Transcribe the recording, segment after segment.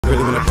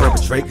really wanna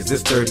perpetrate, cause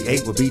this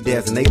 38 will be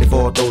designated for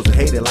all those who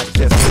hate it like it's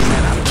just a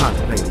man I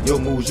contemplated. Your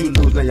moves you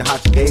lose, now your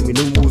hot you gave me.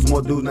 New moves,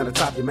 more dudes, now the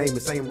top you made me.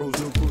 Same rules,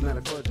 new crews, now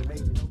the fudge you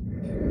made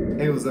me.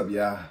 Hey, what's up,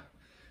 y'all?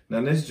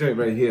 Now this joint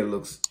right here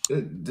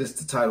just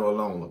the title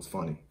alone looks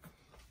funny.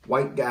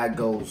 White guy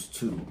goes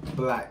to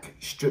black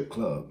strip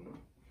club.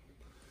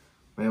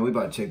 Man, we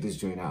about to check this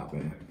joint out,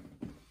 man.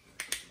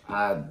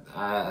 I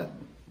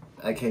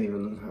can't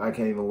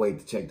even wait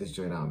to check this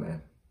joint out,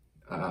 man.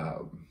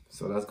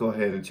 So let's go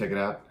ahead and check it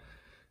out.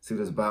 See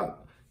what it's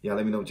about. Y'all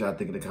let me know what y'all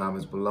think in the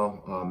comments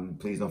below.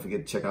 Please don't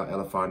forget to check out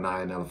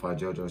LFR9 and LFR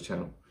JoJo's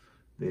channel.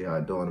 They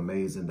are doing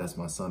amazing. That's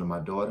my son and my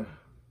daughter.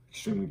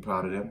 Extremely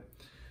proud of them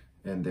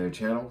and their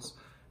channels.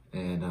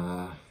 And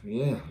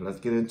yeah, let's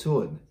get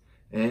into it.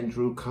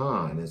 Andrew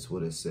Khan is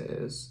what it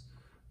says.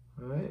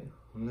 All right,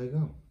 well, there you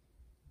go.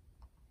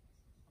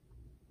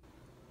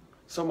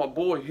 So my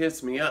boy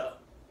hits me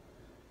up.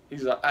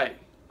 He's like, hey,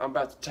 I'm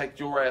about to take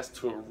your ass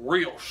to a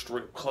real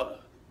strip club.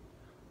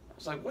 I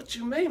was like, what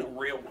you mean a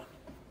real one?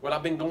 What,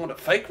 I've been going to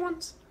fake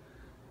ones?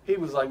 He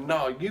was like,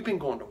 no, you've been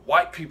going to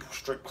white people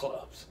strip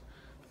clubs.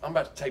 I'm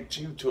about to take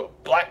you to a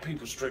black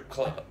people strip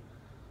club.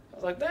 I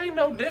was like, there ain't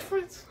no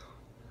difference.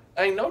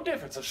 Ain't no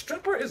difference. A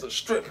stripper is a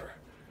stripper.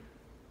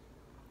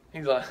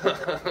 He's like,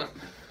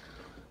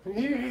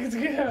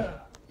 yeah.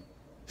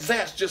 His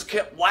ass just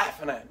kept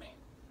laughing at me.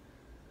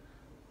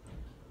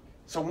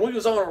 So when we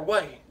was on our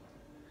way,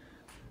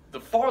 the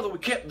farther we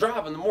kept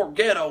driving, the more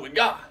ghetto we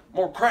got.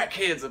 More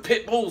crackheads and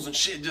pit bulls and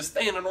shit just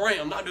standing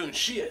around, not doing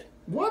shit.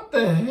 What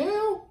the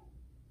hell?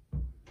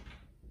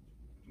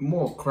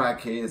 More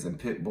crackheads and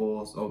pit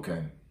bulls?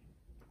 Okay.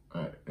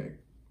 All right, hey,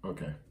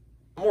 okay.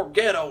 The more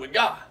ghetto we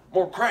got.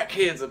 More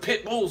crackheads and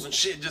pit bulls and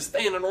shit just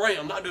standing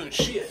around, not doing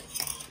shit.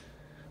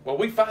 Well,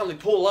 we finally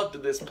pull up to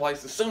this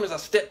place. As soon as I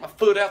step my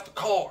foot out the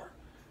car,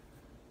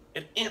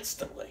 it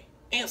instantly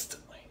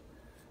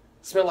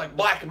smelled like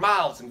Black and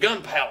Milds and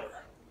gunpowder.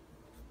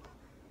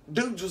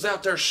 Dudes was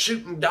out there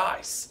shooting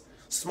dice,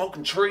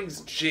 smoking trees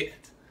and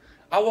shit.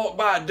 I walked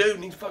by a dude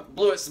and he fucking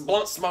blew out some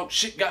blunt smoke.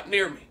 Shit got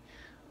near me.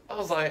 I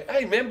was like,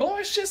 hey man, blow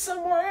that shit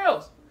somewhere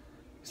else.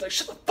 He's like,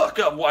 shut the fuck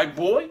up, white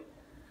boy.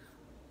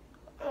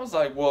 I was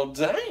like, well,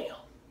 damn.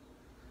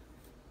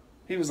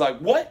 He was like,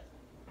 what?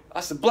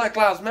 I said, Black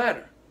Lives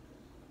Matter.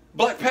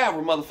 Black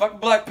power, motherfucker,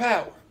 black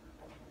power.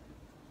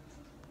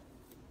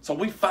 So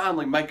we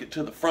finally make it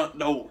to the front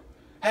door.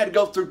 Had to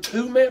go through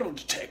 2 metal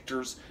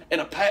detectors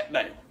and a pat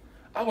down.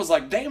 I was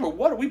like, damn,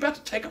 what, are we about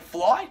to take a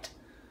flight?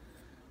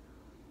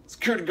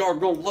 Security guard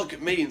gonna look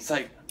at me and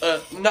say,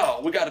 no,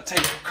 we gotta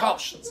take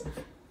precautions.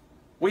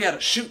 We had a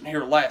shooting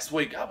here last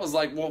week. I was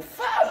like, well,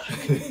 fuck.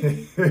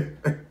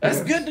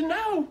 That's good to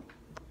know.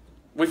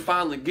 We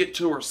finally get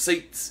to our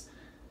seats.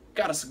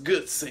 Got us a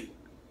good seat.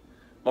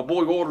 My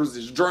boy orders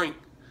his drink.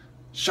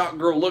 Shot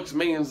girl looks at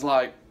me and is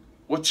like,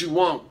 what you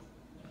want?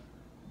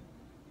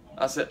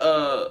 I said,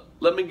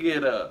 let me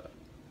get a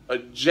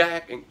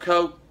Jack and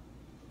Coke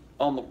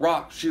on the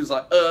rocks. She was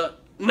like,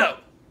 no.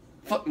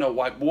 Fuck no,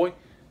 white boy.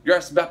 Your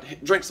ass about to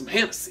drink some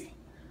Hennessy.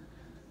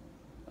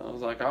 I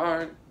was like, all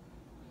right,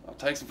 I'll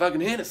take some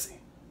fucking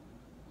Hennessy.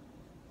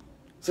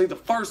 See, the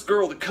first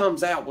girl that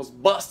comes out was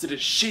busted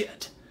as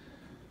shit.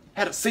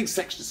 Had a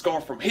C-section scar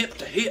from hip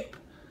to hip.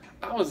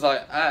 I was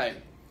like, hey,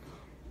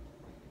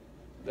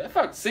 that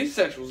fucking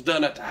C-section was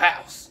done at the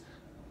house.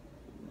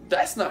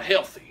 That's not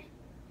healthy.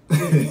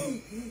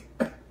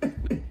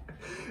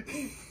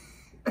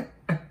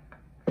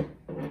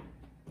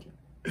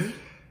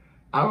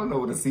 I don't know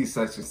what a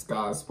C-section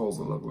scar is supposed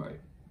to look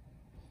like.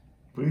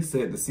 But he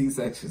said the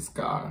C-section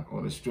scar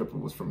on the stripper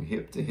was from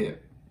hip to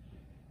hip.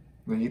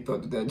 Then he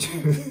thought that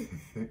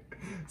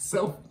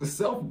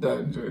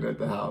self-done joint at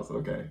the house,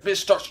 okay. Fish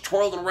starts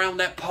twirling around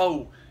that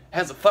pole,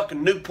 has a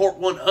fucking Newport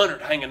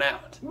 100 hanging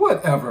out.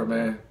 Whatever,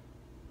 man.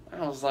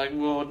 I was like,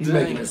 well, He's dang.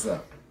 making this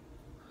up.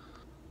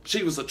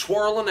 She was a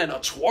twirling and a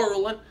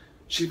twirling.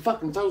 She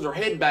fucking throws her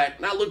head back,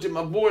 and I looked at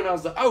my boy and I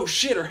was like, oh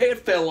shit, her head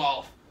fell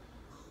off.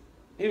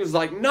 He was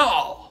like,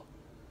 no,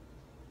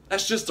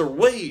 that's just her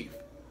weave.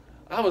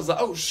 I was like,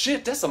 oh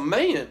shit, that's a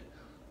man.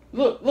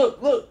 Look,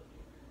 look, look.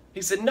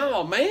 He said,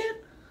 no, man.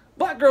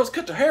 Black girls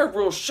cut their hair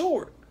real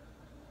short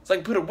so they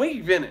can put a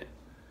weave in it.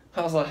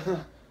 I was like,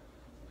 huh.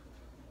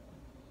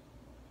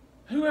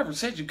 Whoever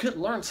said you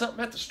couldn't learn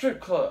something at the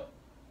strip club?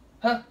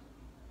 Huh?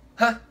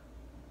 Huh?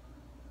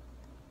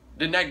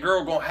 Then that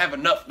girl gonna have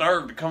enough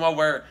nerve to come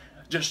over there,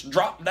 just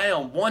drop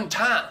down one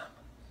time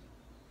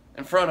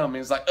in front of me.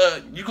 It's like,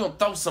 you gonna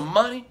throw some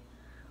money?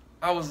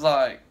 I was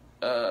like,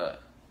 here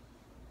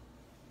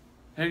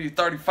you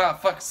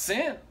 35 fucking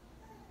cents.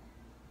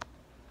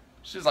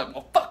 She's like,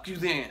 well, fuck you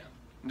then.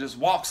 And just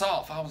walks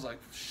off. I was like,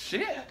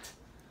 shit.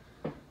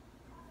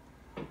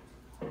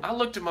 I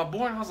looked at my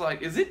boy and I was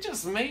like, is it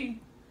just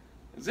me?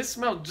 Does it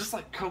smell just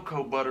like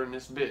cocoa butter in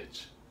this bitch?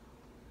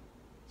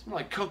 It smells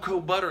like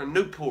cocoa butter and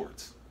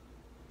Newports.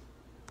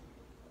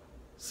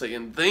 See,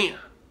 and then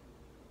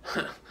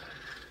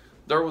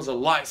there was a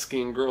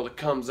light-skinned girl that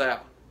comes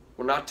out.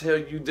 When I tell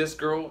you this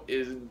girl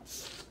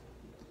is,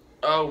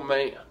 oh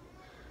man,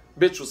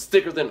 Bitch was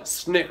thicker than a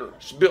Snicker.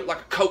 She built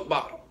like a Coke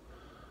bottle.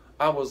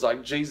 I was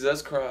like,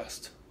 Jesus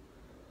Christ.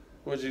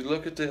 Would you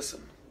look at this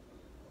one?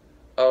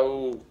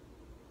 Oh,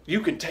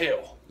 you can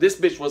tell. This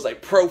bitch was a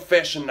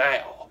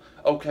professional.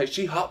 Okay,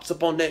 she hops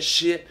up on that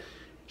shit.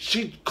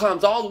 She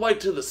climbs all the way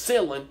to the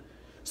ceiling.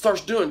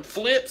 Starts doing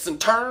flips and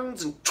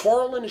turns and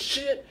twirling and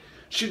shit.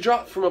 She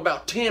dropped from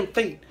about 10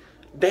 feet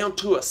down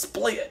to a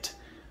split.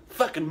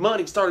 Fucking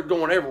money started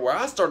going everywhere.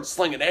 I started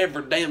slinging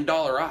every damn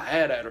dollar I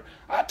had at her.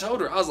 I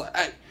told her, I was like,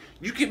 hey,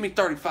 you give me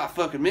 35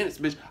 fucking minutes,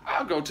 bitch.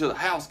 I'll go to the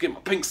house, get my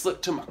pink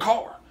slip to my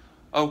car.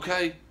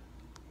 Okay?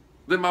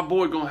 Then my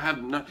boy gonna have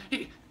enough.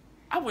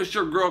 I wish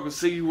your girl could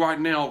see you right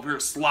now over here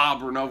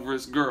slobbering over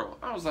this girl.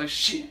 I was like,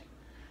 shit.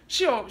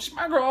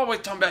 My girl always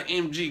talking about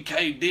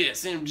MGK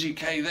this,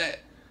 MGK that.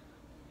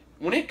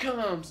 When it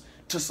comes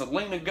to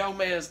Selena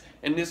Gomez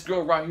and this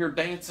girl right here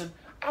dancing,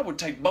 I would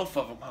take both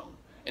of them home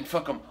and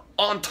fuck them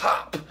on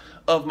top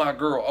of my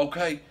girl,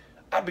 okay?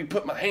 I'd be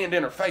putting my hand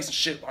in her face and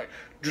shit like,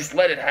 just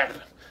let it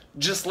happen.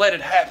 Just let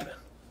it happen.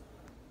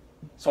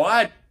 So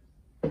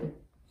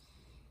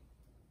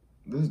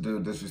This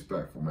dude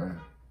disrespectful, man.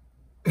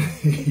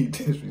 He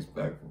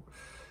disrespectful.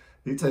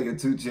 He taking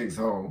 2 chicks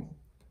home,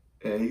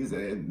 and he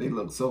said they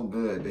look so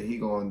good that he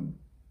gonna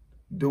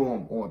do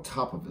them on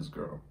top of his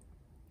girl.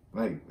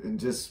 Like, and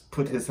just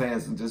put his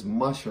hands and just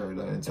mush her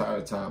the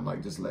entire time,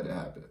 like, just let it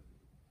happen.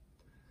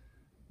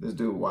 This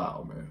dude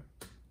wild, man.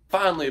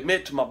 finally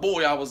admit to my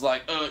boy, I was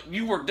like,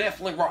 you were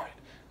definitely right.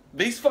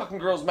 These fucking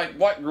girls make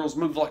white girls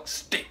move like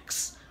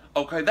sticks.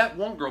 Okay, that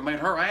one girl made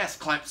her ass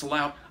clap so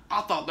loud,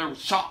 I thought there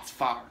was shots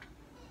fired.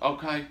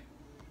 Okay?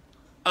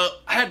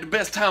 Had the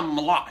best time of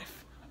my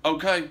life.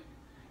 Okay?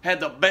 Had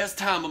the best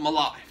time of my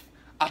life.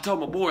 I told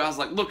my boy, I was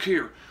like, look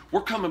here,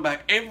 we're coming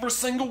back every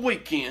single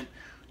weekend.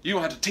 You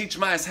gonna have to teach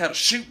my ass how to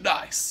shoot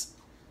dice.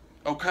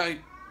 Okay?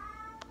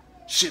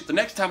 Shit, the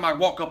next time I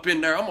walk up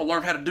in there, I'm gonna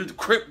learn how to do the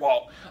crip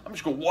walk. I'm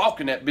just gonna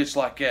walk in that bitch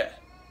like that.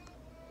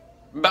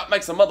 About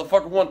makes a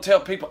motherfucker want to tell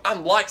people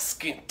I'm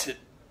light-skinned.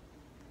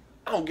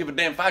 I don't give a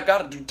damn if I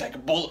gotta take a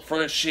bullet for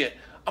this shit.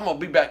 I'm gonna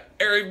be back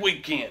every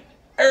weekend.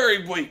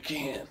 Every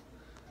weekend.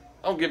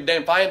 I don't give a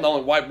damn if I am the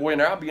only white boy in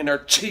there. I'll be in there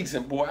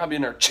cheesing, boy. I'll be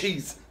in there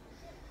cheesing.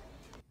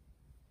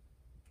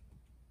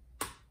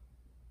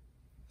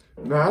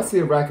 Now, I see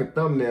a rack of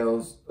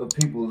thumbnails of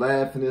people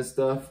laughing and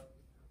stuff,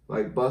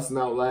 like busting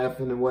out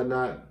laughing and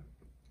whatnot.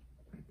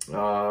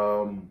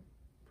 And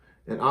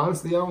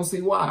honestly, I don't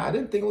see why. I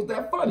didn't think it was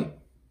that funny.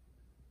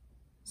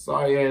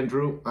 Sorry,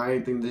 Andrew. I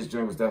didn't think this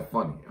joint was that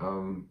funny.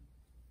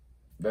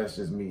 That's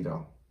just me,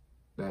 though.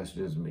 That's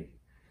just me.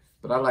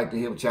 But I'd like to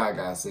hear what y'all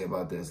guys say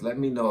about this. Let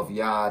me know if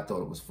y'all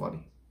thought it was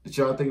funny. Did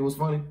y'all think it was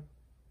funny?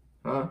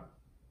 Huh?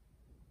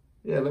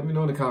 Yeah, let me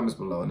know in the comments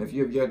below. And if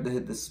you have yet to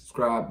hit the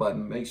subscribe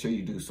button, make sure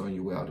you do so on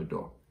your way out the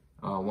door.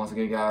 Once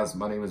again, guys,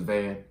 my name is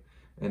Van.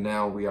 And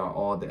now we are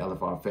all the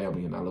LFR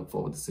family. And I look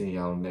forward to seeing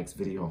y'all in the next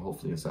video.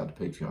 Hopefully inside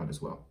the Patreon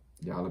as well.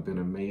 Y'all have been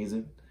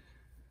amazing.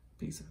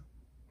 Peace out.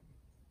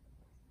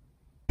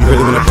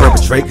 Really wanna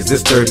perpetrate, cause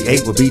this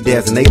 38 will be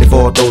designated for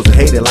all those who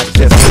hate it like a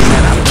just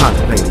man. I'm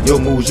contemplating. Your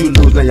moves you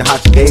lose, now your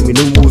hot you gave me.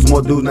 New moves,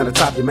 more dudes, now the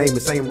top you made me.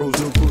 Same rules,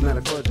 new crews, now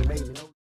the fudge you made me.